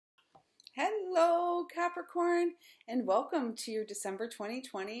Hello, Capricorn, and welcome to your December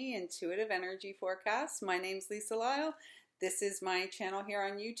 2020 Intuitive Energy Forecast. My name's Lyle. This is my channel here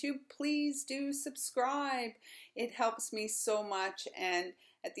on YouTube. Please do subscribe. It helps me so much. And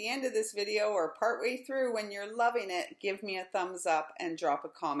at the end of this video or partway through, when you're loving it, give me a thumbs up and drop a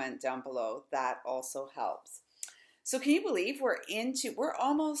comment down below. That also helps. So can you believe we're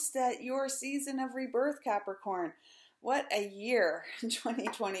almost at your season of rebirth, Capricorn? What a year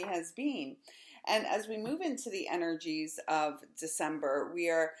 2020 has been. And as we move into the energies of December,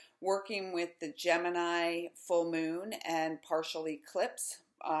 we are working with the Gemini full moon and partial eclipse,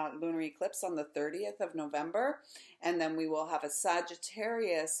 lunar eclipse on the 30th of November. And then we will have a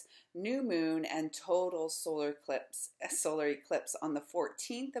Sagittarius new moon and total solar eclipse on the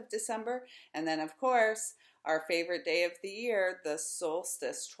 14th of December. And then, of course, our favorite day of the year, the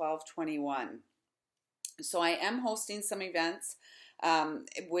solstice, 12/21. So I am hosting some events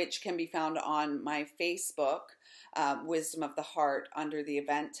which can be found on my Facebook, Wisdom of the Heart, under the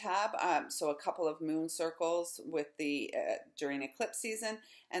event tab. So a couple of moon circles with the during eclipse season,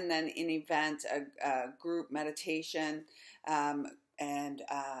 and then an event, a group meditation and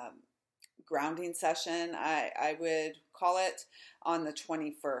grounding session, I would call it, on the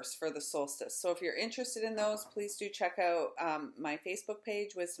 21st for the solstice. So if you're interested in those, please do check out my Facebook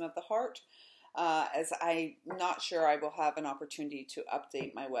page, Wisdom of the Heart. As I'm not sure I will have an opportunity to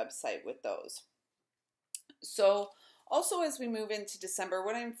update my website with those. So also, as we move into December,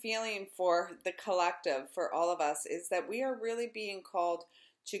 what I'm feeling for the collective, for all of us, is that we are really being called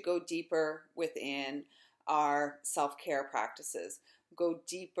to go deeper within our self-care practices, go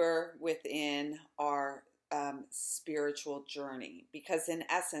deeper within our spiritual journey, because in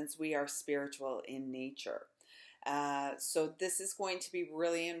essence, we are spiritual in nature. So this is going to be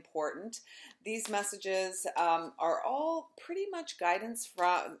really important. These messages are all pretty much guidance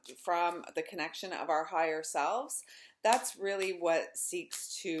from the connection of our higher selves. That's really what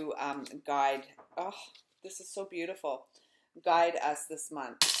seeks to guide. Oh, this is so beautiful. Guide us this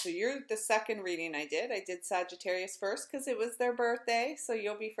month. So you're the second reading I did. I did Sagittarius first because it was their birthday. So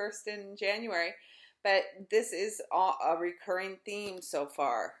you'll be first in January. But this is a recurring theme so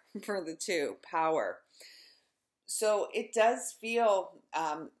far for the two, power. So it does feel,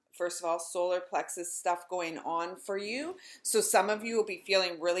 first of all, solar plexus stuff going on for you. So some of you will be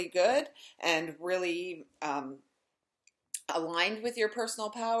feeling really good and really aligned with your personal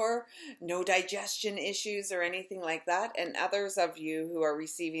power, no digestion issues or anything like that. And others of you who are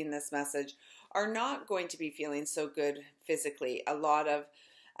receiving this message are not going to be feeling so good physically. A lot of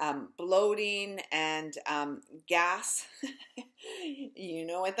bloating and gas, you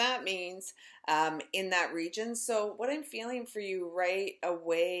know what that means, in that region. So what I'm feeling for you right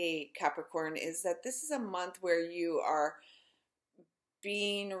away, Capricorn, is that this is a month where you are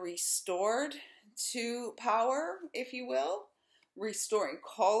being restored to power, if you will, restoring,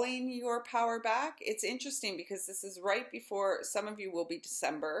 calling your power back. It's interesting because this is right before, some of you will be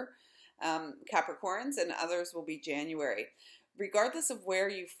December Capricorns and others will be January. Regardless of where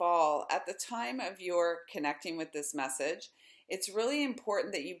you fall, at the time of your connecting with this message, it's really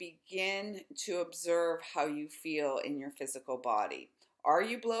important that you begin to observe how you feel in your physical body. Are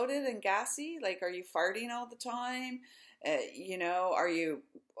you bloated and gassy? Like, are you farting all the time? You know, are you,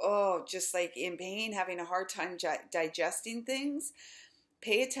 just like in pain, having a hard time digesting things?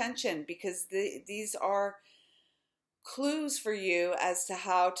 Pay attention, because these are clues for you as to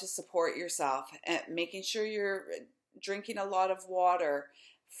how to support yourself, and making sure you're drinking a lot of water,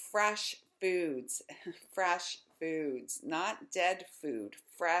 fresh foods, not dead food,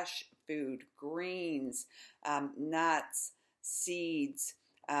 fresh food, greens, nuts, seeds,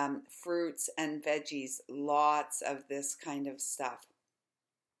 fruits and veggies, lots of this kind of stuff.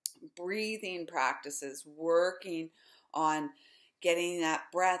 Breathing practices, working on getting that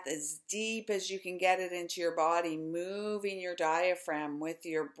breath as deep as you can get it into your body, moving your diaphragm with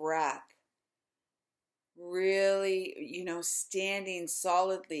your breath. Really, you know, standing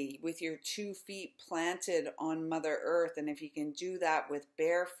solidly with your 2 feet planted on Mother Earth. And if you can do that with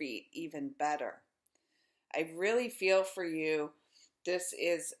bare feet, even better. I really feel for you. This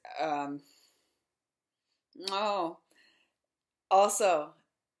is, also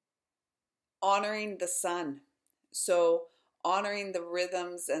honoring the sun. So honoring the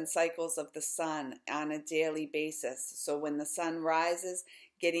rhythms and cycles of the sun on a daily basis. So when the sun rises,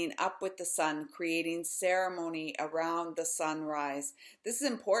 getting up with the sun, creating ceremony around the sunrise. This is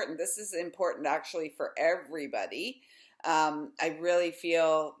important. This is important actually for everybody. I really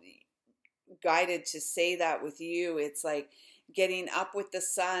feel guided to say that with you. It's like getting up with the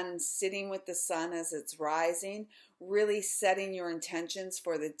sun, sitting with the sun as it's rising, really setting your intentions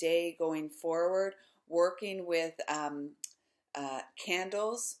for the day going forward, working with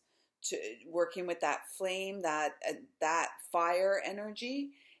candles, to working with that flame, that fire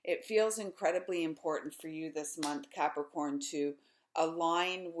energy. It feels incredibly important for you this month, Capricorn, to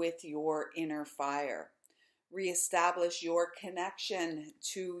align with your inner fire. Reestablish your connection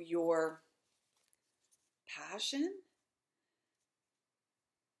to your passion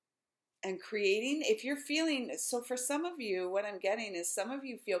and creating. If you're feeling, so for some of you, what I'm getting is some of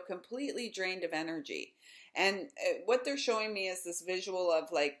you feel completely drained of energy. And what they're showing me is this visual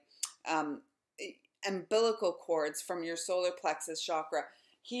of like umbilical cords from your solar plexus chakra,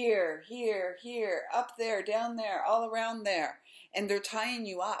 here, here, here, up there, down there, all around there. And they're tying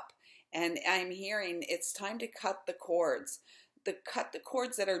you up. And I'm hearing it's time to cut the cords. Cut the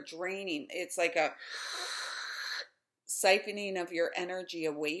cords that are draining. It's like a siphoning of your energy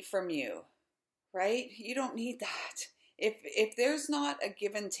away from you, right? You don't need that. If there's not a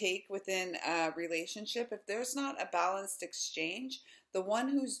give and take within a relationship, if there's not a balanced exchange, the one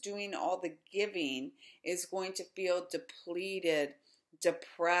who's doing all the giving is going to feel depleted,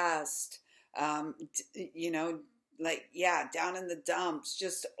 depressed, you know, like, yeah, down in the dumps,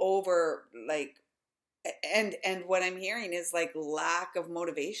 just over, like, and what I'm hearing is like lack of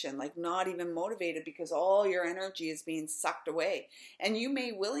motivation, like not even motivated because all your energy is being sucked away. And you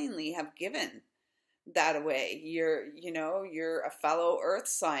may willingly have given that away. You're a fellow earth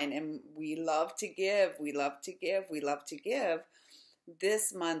sign, and we love to give, we love to give, we love to give.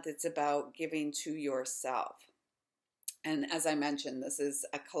 This month, it's about giving to yourself. And as I mentioned, this is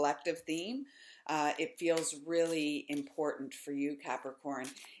a collective theme. It feels really important for you, Capricorn,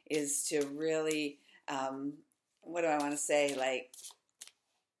 is to really, what do I want to say? Like,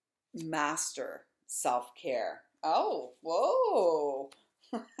 master self-care. Oh, whoa.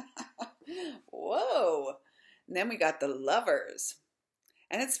 Whoa. And then we got the Lovers.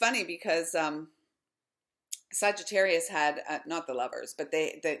 And it's funny because Sagittarius had, not the Lovers, but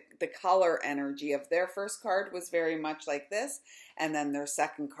the color energy of their first card was very much like this. And then their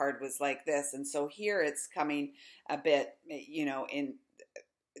second card was like this. And so here it's coming a bit, you know, in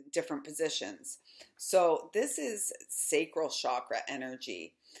different positions. So this is sacral chakra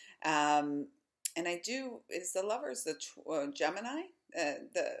energy. And is the Lovers the Gemini?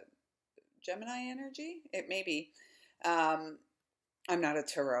 The Gemini energy? It may be. I'm not a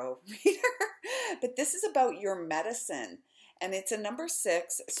tarot reader, but this is about your medicine. And it's a number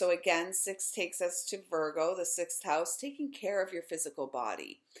 6. So again, 6 takes us to Virgo, the 6th house, taking care of your physical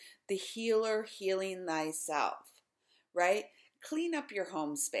body. The healer, healing thyself, right? Clean up your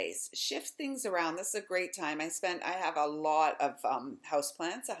home space, shift things around. This is a great time. I have a lot of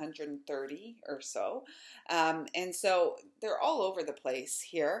houseplants, 130 or so. And so they're all over the place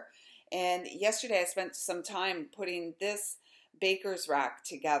here. And yesterday I spent some time putting this baker's rack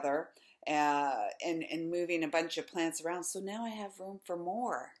together and moving a bunch of plants around. So now I have room for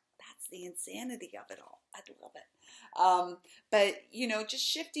more. That's the insanity of it all. I love it. But, you know, just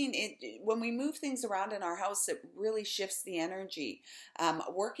shifting it, when we move things around in our house, it really shifts the energy.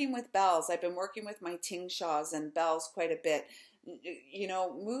 Working with bells, I've been working with my tingshaws and bells quite a bit. You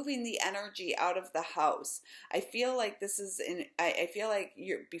know, moving the energy out of the house. I feel like this is I feel like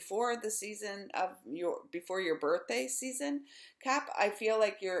before your birthday season, Cap, I feel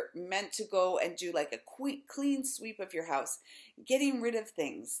like you're meant to go and do like a clean sweep of your house, getting rid of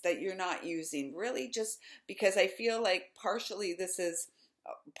things that you're not using, really, just because I feel like partially this is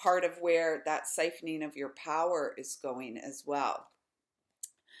part of where that siphoning of your power is going as well.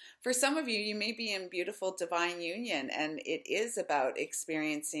 For some of you, you may be in beautiful divine union, and it is about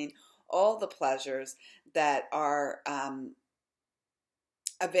experiencing all the pleasures that are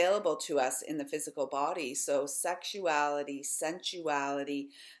available to us in the physical body. So sexuality, sensuality,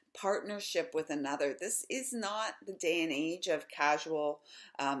 partnership with another. This is not the day and age of casual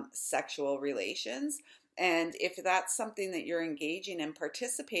sexual relations. And if that's something that you're engaging and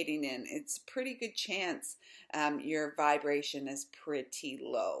participating in, it's a pretty good chance your vibration is pretty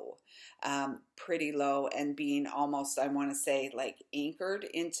low and being almost, I want to say, like anchored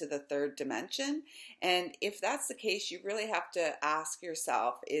into the third dimension. And if that's the case, you really have to ask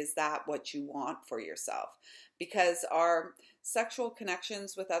yourself, is that what you want for yourself? Because our sexual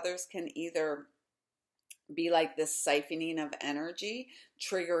connections with others can either be like this siphoning of energy,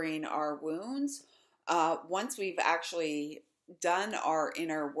 triggering our wounds. Once we've actually done our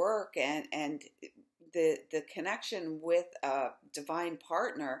inner work and the connection with a divine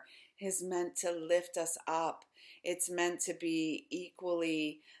partner is meant to lift us up. It's meant to be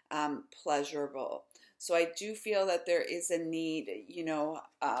equally pleasurable. So I do feel that there is a need, you know,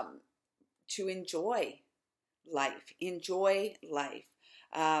 to enjoy life, enjoy life,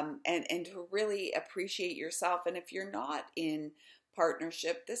 and to really appreciate yourself. And if you're not in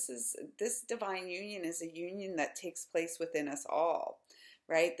partnership, this divine union is a union that takes place within us all,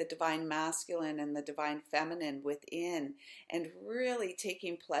 right? The divine masculine and the divine feminine within, and really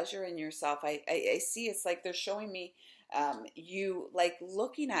taking pleasure in yourself. I see it's like they're showing me you like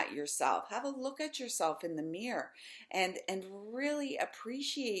looking at yourself. Have a look at yourself in the mirror and really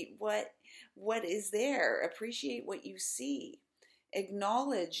appreciate what is there. Appreciate what you see.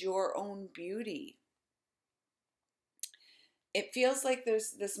 Acknowledge your own beauty. It feels like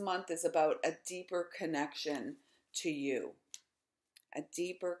this month is about a deeper connection to you. A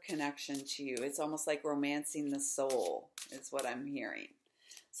deeper connection to you. It's almost like romancing the soul is what I'm hearing.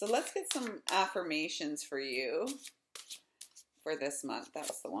 So let's get some affirmations for you for this month.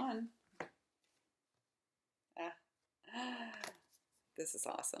 That's the one. This is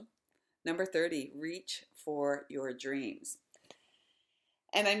awesome. Number 30, reach for your dreams.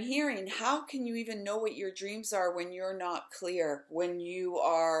 And I'm hearing, how can you even know what your dreams are when you're not clear, when you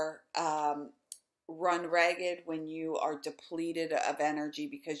are run ragged, when you are depleted of energy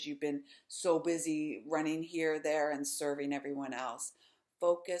because you've been so busy running here, there, and serving everyone else?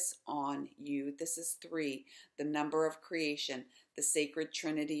 Focus on you. This is 3, the number of creation, the sacred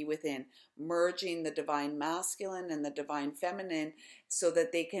trinity within, merging the divine masculine and the divine feminine so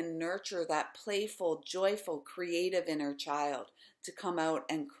that they can nurture that playful, joyful, creative inner child to come out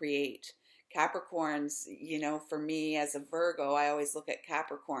and create. Capricorns, you know, for me as a Virgo, I always look at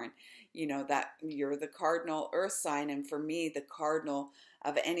Capricorn, you know, that you're the cardinal earth sign. And for me, the cardinal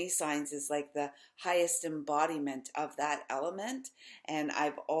of any signs is like the highest embodiment of that element. And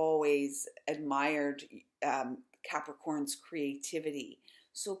I've always admired Capricorn's creativity.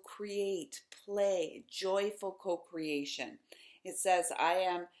 So create, play, joyful co-creation. It says, I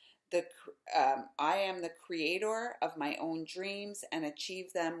am the creator of my own dreams and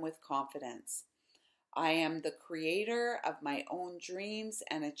achieve them with confidence. I am the creator of my own dreams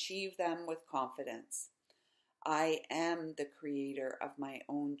and achieve them with confidence. I am the creator of my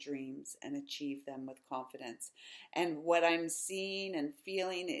own dreams and achieve them with confidence. And what I'm seeing and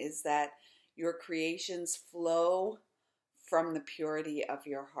feeling is that your creations flow from the purity of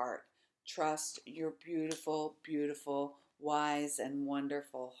your heart. Trust your beautiful, beautiful, wise, and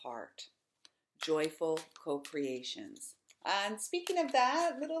wonderful heart. Joyful co-creations. And speaking of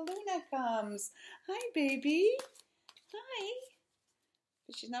that, little Luna comes. Hi, baby. Hi.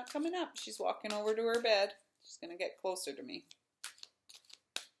 But she's not coming up. She's walking over to her bed. She's going to get closer to me.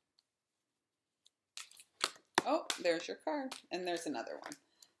 Oh, there's your card. And there's another one.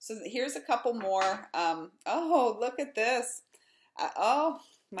 So here's a couple more. Oh, look at this. Oh,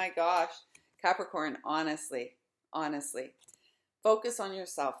 my gosh. Capricorn, honestly, focus on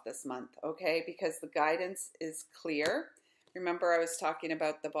yourself this month, okay? Because the guidance is clear. Remember I was talking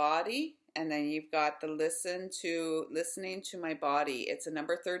about the body, and then you've got the listening to my body. It's a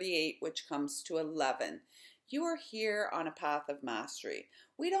number 38, which comes to 11. You are here on a path of mastery.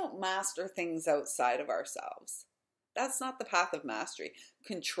 We don't master things outside of ourselves. That's not the path of mastery.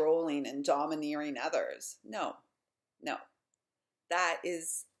 Controlling and domineering others. No. That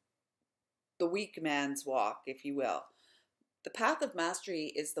is the weak man's walk, if you will. The path of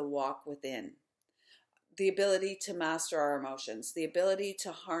mastery is the walk within. The ability to master our emotions, the ability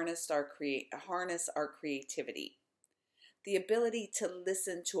to harness our creativity, the ability to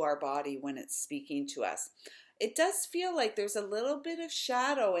listen to our body when it's speaking to us. It does feel like there's a little bit of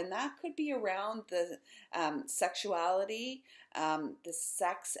shadow, and that could be around the sexuality, the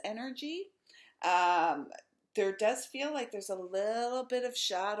sex energy. There does feel like there's a little bit of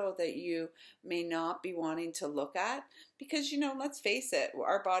shadow that you may not be wanting to look at because, you know, let's face it,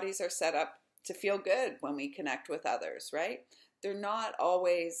 our bodies are set up to feel good when we connect with others, right? They're not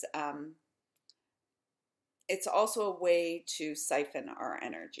always, it's also a way to siphon our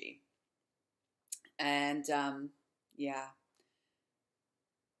energy. And yeah.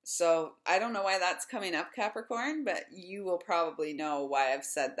 So I don't know why that's coming up, Capricorn, but you will probably know why I've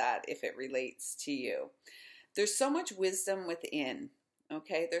said that if it relates to you. There's so much wisdom within,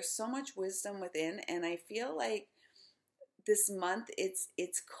 okay? There's so much wisdom within, and I feel like this month it's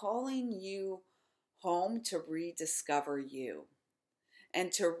calling you home to rediscover you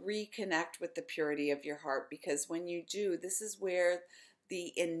and to reconnect with the purity of your heart, because when you do, this is where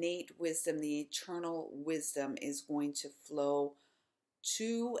the innate wisdom, the eternal wisdom is going to flow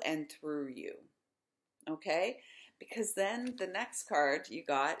to and through you, okay? Because then the next card you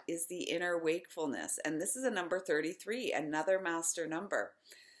got is the inner wakefulness. And this is a number 33, another master number.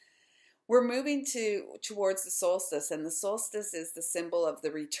 We're moving towards the solstice, and the solstice is the symbol of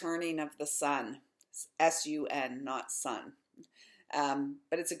the returning of the sun. S-U-N, not sun.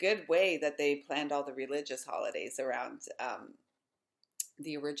 But it's a good way that they planned all the religious holidays around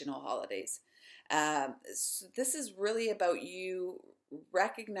the original holidays. So this is really about you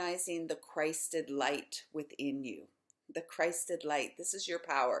recognizing the Christed light within you. The Christed light. This is your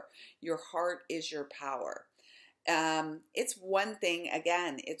power. Your heart is your power. It's one thing,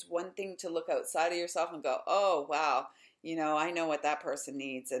 again, it's one thing to look outside of yourself and go, oh, wow, you know, I know what that person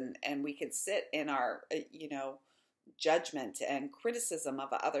needs. And we can sit in our, you know, judgment and criticism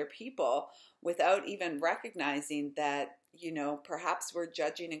of other people without even recognizing that, you know, perhaps we're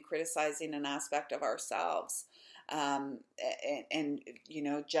judging and criticizing an aspect of ourselves. And, you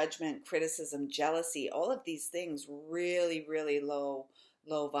know, judgment, criticism, jealousy, all of these things really, really low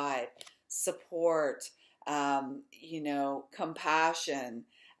vibe. Support, you know, compassion,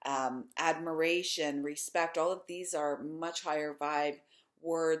 admiration, respect, all of these are much higher vibe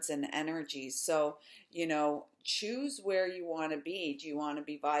words and energies. So, you know, choose where you want to be. Do you want to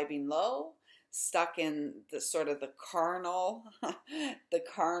be vibing low, stuck in the sort of the carnal, the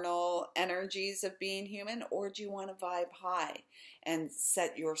carnal energies of being human, or do you want to vibe high and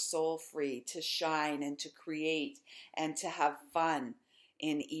set your soul free to shine and to create and to have fun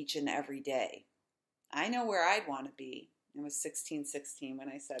in each and every day? I know where I'd want to be. It was 1616 when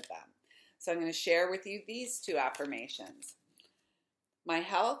I said that. So I'm going to share with you these two affirmations. My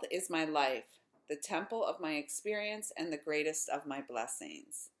health is my life, the temple of my experience and the greatest of my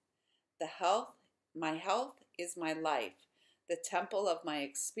blessings. My health is my life, the temple of my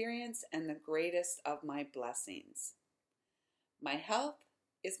experience and the greatest of my blessings. My health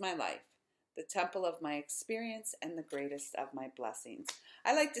is my life, the temple of my experience and the greatest of my blessings.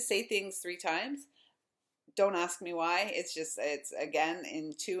 I like to say things 3 times. Don't ask me why. It's just, it's again,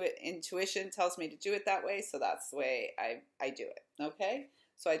 intuition tells me to do it that way. So that's the way I do it. Okay.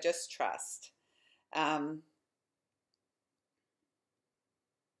 So I just trust. Wow.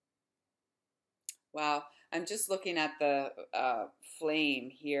 I'm just looking at the flame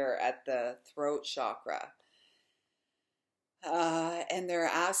here at the throat chakra. And they're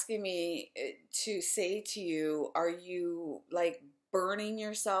asking me to say to you, are you like burning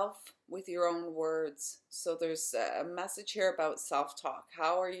yourself with your own words? So there's a message here about self-talk.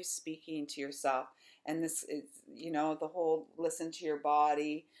 How are you speaking to yourself? And this is, you know, the whole listen to your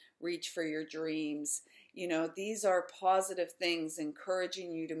body, reach for your dreams. You know, these are positive things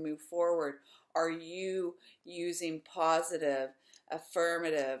encouraging you to move forward. Are you using positive,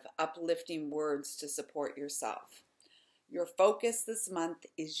 affirmative, uplifting words to support yourself? Your focus this month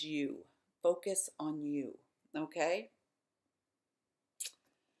is you. Focus on you, okay?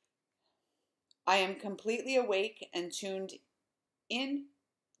 I am completely awake and tuned in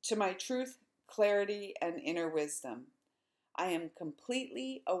to my truth, clarity, and inner wisdom. I am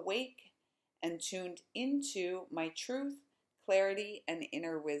completely awake and tuned into my truth, clarity, and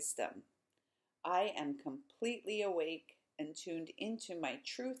inner wisdom. I am completely awake and tuned into my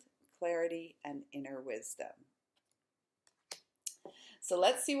truth, clarity, and inner wisdom. So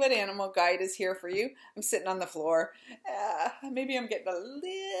let's see what animal guide is here for you. I'm sitting on the floor. Maybe I'm getting a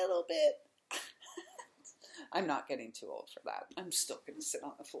little bit... I'm not getting too old for that. I'm still going to sit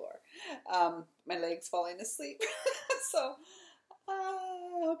on the floor. My leg's falling asleep. So,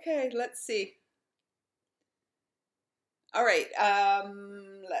 okay, let's see. All right,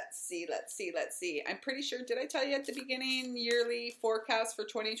 let's see. I'm pretty sure, did I tell you at the beginning, yearly forecast for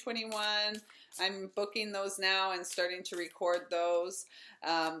 2021? I'm booking those now and starting to record those.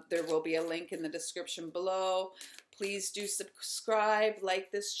 There will be a link in the description below. Please do subscribe, like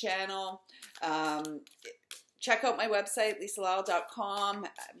this channel. Check out my website, lisalyle.com.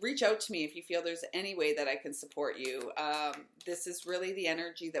 Reach out to me if you feel there's any way that I can support you. This is really the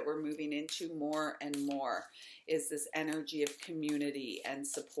energy that we're moving into more and more, is this energy of community and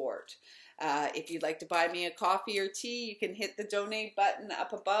support. If you'd like to buy me a coffee or tea, you can hit the donate button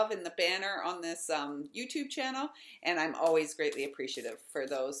up above in the banner on this YouTube channel. And I'm always greatly appreciative for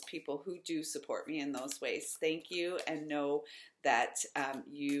those people who do support me in those ways. Thank you, and know that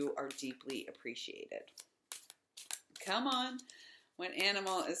you are deeply appreciated. Come on. When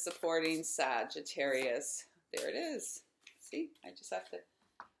animal is supporting Sagittarius. There it is. See, I just have to.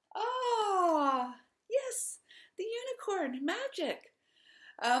 Ah, yes, the unicorn, magic.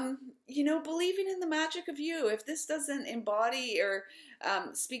 You know, believing in the magic of you. If this doesn't embody or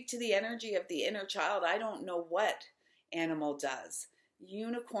speak to the energy of the inner child, I don't know what animal does.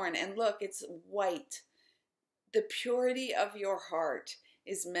 Unicorn, and look, it's white. The purity of your heart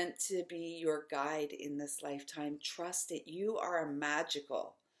is meant to be your guide in this lifetime. Trust it. You are a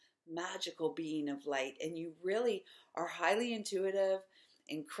magical being of light, and you really are highly intuitive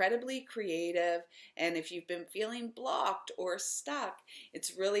incredibly creative. And if you've been feeling blocked or stuck,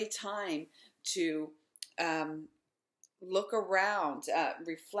 it's really time to look around,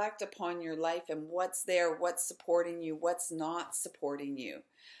 reflect upon your life and what's there, what's supporting you, what's not supporting you.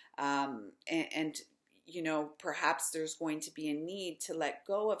 And you know, perhaps there's going to be a need to let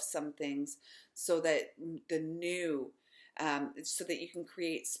go of some things so that the new, so that you can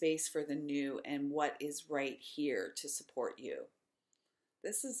create space for the new and what is right here to support you.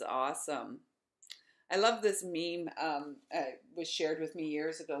 This is awesome. I love this meme. Was shared with me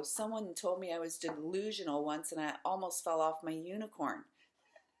years ago. Someone told me I was delusional once and I almost fell off my unicorn.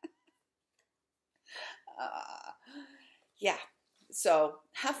 Yeah. So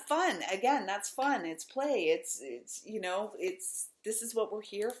have fun. Again, that's fun. It's play. It's you know, this is what we're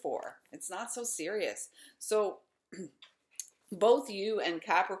here for. It's not so serious. So both you and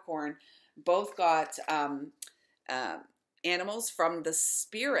Capricorn both got animals from the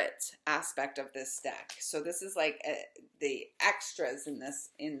spirit aspect of this deck. So this is like the extras in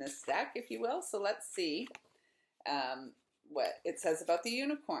this deck, if you will. So let's see what it says about the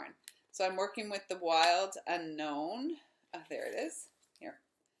unicorn. So I'm working with the Wild Unknown. There it is. Here.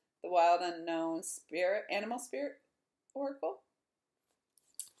 The Wild Unknown Spirit, Animal Spirit Oracle.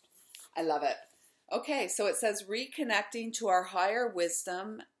 I love it. Okay, so it says reconnecting to our higher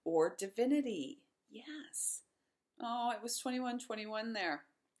wisdom or divinity. Yes. Oh, it was 2121 there.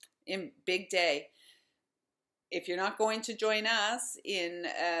 In big day. If you're not going to join us in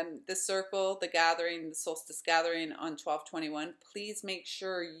the circle, the gathering, the solstice gathering on 12/21, please make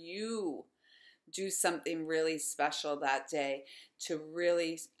sure you do something really special that day to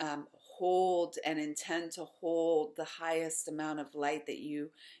really hold and intend to hold the highest amount of light that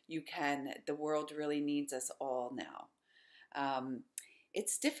you can. The world really needs us all now.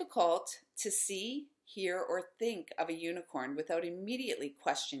 It's difficult to see, hear, or think of a unicorn without immediately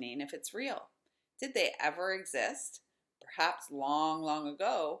questioning if it's real. Did they ever exist? Perhaps long, long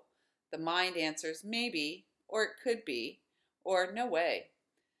ago. The mind answers maybe, or it could be, or no way.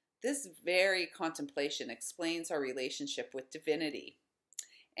 This very contemplation explains our relationship with divinity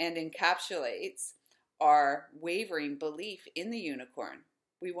and encapsulates our wavering belief in the unicorn.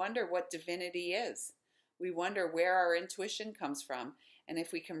 We wonder what divinity is. We wonder where our intuition comes from and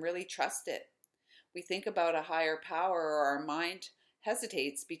if we can really trust it. We think about a higher power, or our mind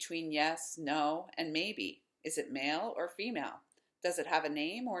hesitates between yes, no, and maybe. Is it male or female? Does it have a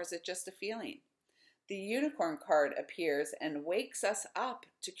name, or is it just a feeling? The unicorn card appears and wakes us up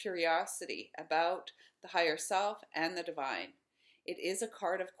to curiosity about the higher self and the divine. It is a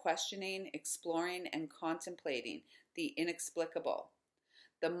card of questioning, exploring, and contemplating the inexplicable.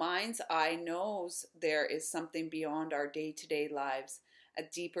 The mind's eye knows there is something beyond our day-to-day lives, a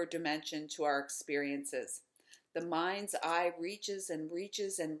deeper dimension to our experiences. The mind's eye reaches and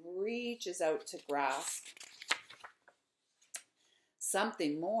reaches and reaches out to grasp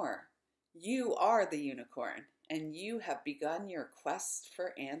something more. You are the unicorn, and you have begun your quest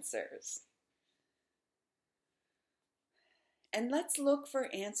for answers. And let's look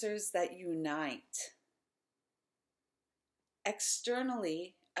for answers that unite.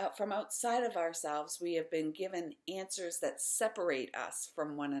 Externally, from outside of ourselves, we have been given answers that separate us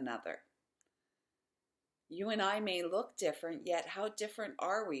from one another. You and I may look different, yet how different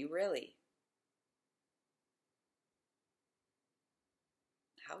are we really?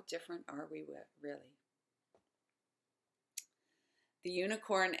 How different are we really? The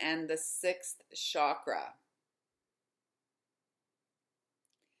unicorn and the sixth chakra.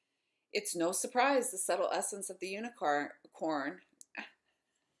 It's no surprise the subtle essence of the unicorn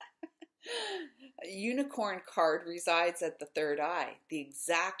unicorn card resides at the third eye, the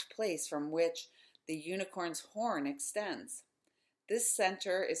exact place from which the unicorn's horn extends. This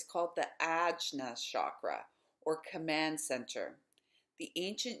center is called the Ajna chakra, or command center. The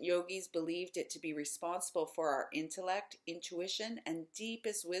ancient yogis believed it to be responsible for our intellect, intuition, and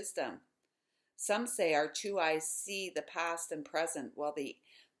deepest wisdom. Some say our two eyes see the past and present, while the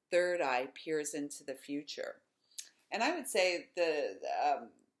third eye peers into the future. And I would say the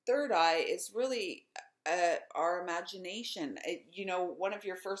third eye is really our imagination. You know, one of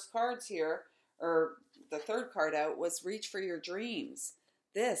your first cards here, or the third card out, was reach for your dreams.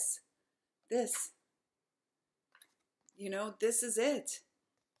 This. You know, this is it.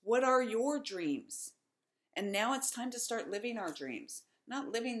 What are your dreams? And now it's time to start living our dreams.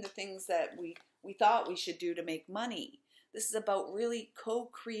 Not living the things that we thought we should do to make money. This is about really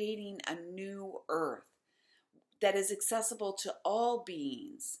co-creating a new earth that is accessible to all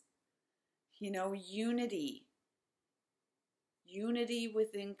beings. You know, unity. Unity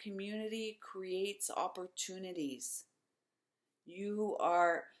within community creates opportunities.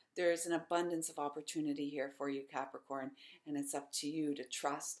 There's an abundance of opportunity here for you, Capricorn, and it's up to you to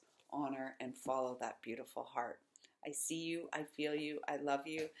trust, honor, and follow that beautiful heart. I see you, I feel you, I love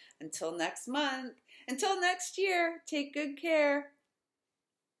you. Until next month, until next year, take good care.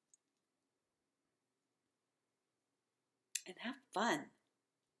 And have fun.